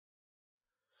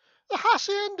The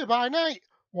Hacienda by night,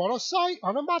 what a sight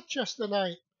on a Manchester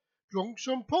night! Drunks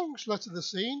and punks led to the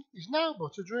scene is now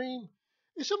but a dream.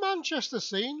 It's a Manchester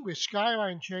scene with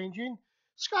skyline changing,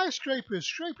 skyscrapers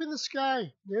scraping the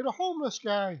sky near a homeless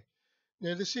guy.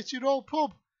 Near the City Road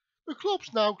pub, the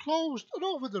club's now closed, and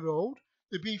over the road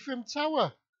the Beefham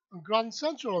Tower and Grand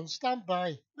Central on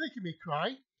standby, making me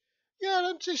cry. Yeah,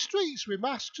 empty streets with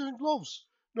masks and gloves,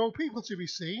 no people to be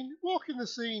seen, walking the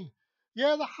scene.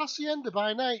 Yeah, the Hacienda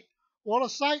by night, what a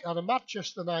sight on a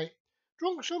Manchester night.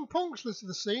 Drunks and punks lit to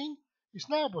the scene, it's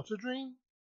now but a dream.